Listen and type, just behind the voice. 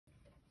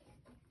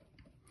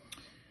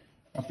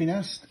I've been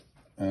asked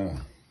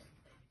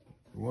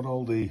what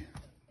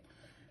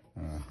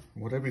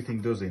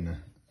everything does in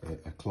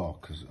a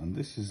clock, and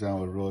this is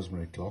our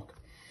Rosemary clock.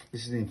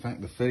 This is in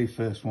fact the very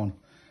first one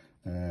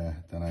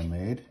that I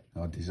made,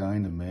 or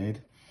designed and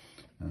made.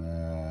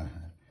 I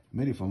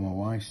made it for my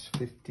wife's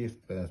 50th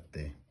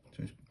birthday,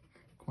 so it's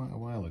quite a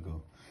while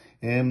ago.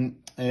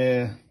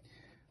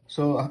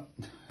 So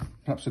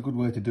perhaps a good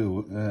way to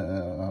do,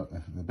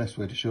 the best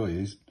way to show you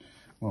is,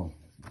 well,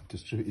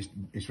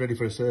 it's ready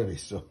for a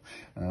service. So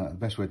the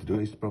best way to do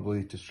it is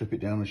probably to strip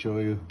it down and show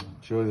you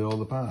all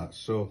the parts.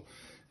 So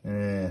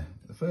the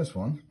first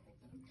one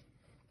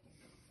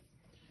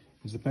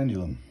is the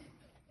pendulum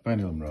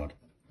rod.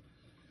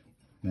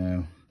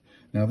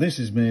 Now this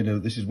is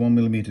 1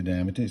 millimeter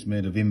diameter. It's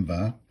made of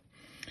invar,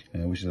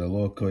 which is a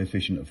low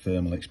coefficient of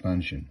thermal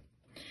expansion.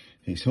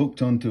 It's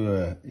hooked onto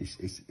it's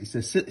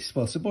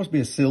supposed to be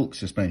a silk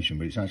suspension,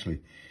 but it's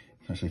actually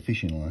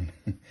fishing line.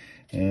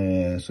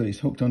 So it's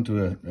hooked onto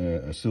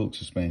a silk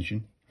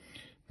suspension,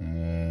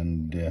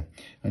 and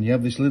you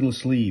have this little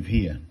sleeve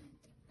here.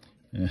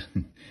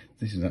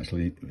 This is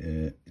actually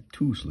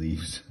 2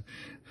 sleeves,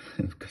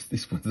 because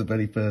this was the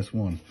very first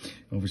one.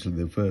 Obviously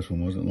the first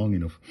one wasn't long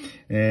enough.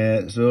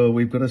 So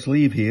we've got a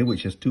sleeve here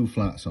which has 2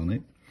 flats on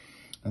it,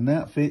 and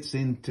that fits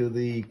into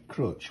the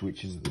crutch,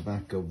 which is at the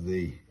back of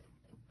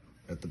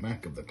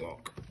the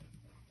clock.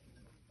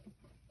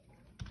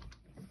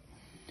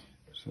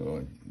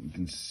 So you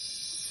can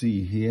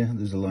see here,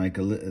 there's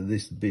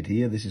this bit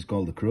here. This is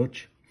called the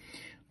crutch,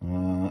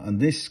 and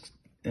this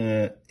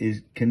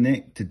is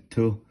connected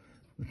to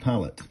the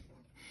pallet.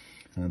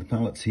 The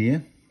pallet's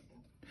here,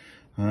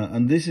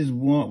 and this is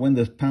what, when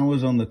the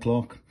power's on the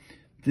clock,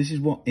 this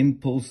is what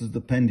impulses the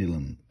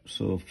pendulum.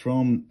 So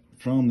from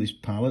this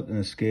pallet and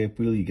escape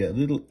wheel, you get a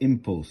little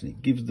impulse, and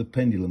it gives the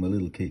pendulum a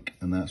little kick,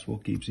 and that's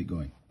what keeps it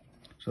going.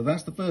 So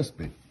that's the first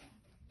bit.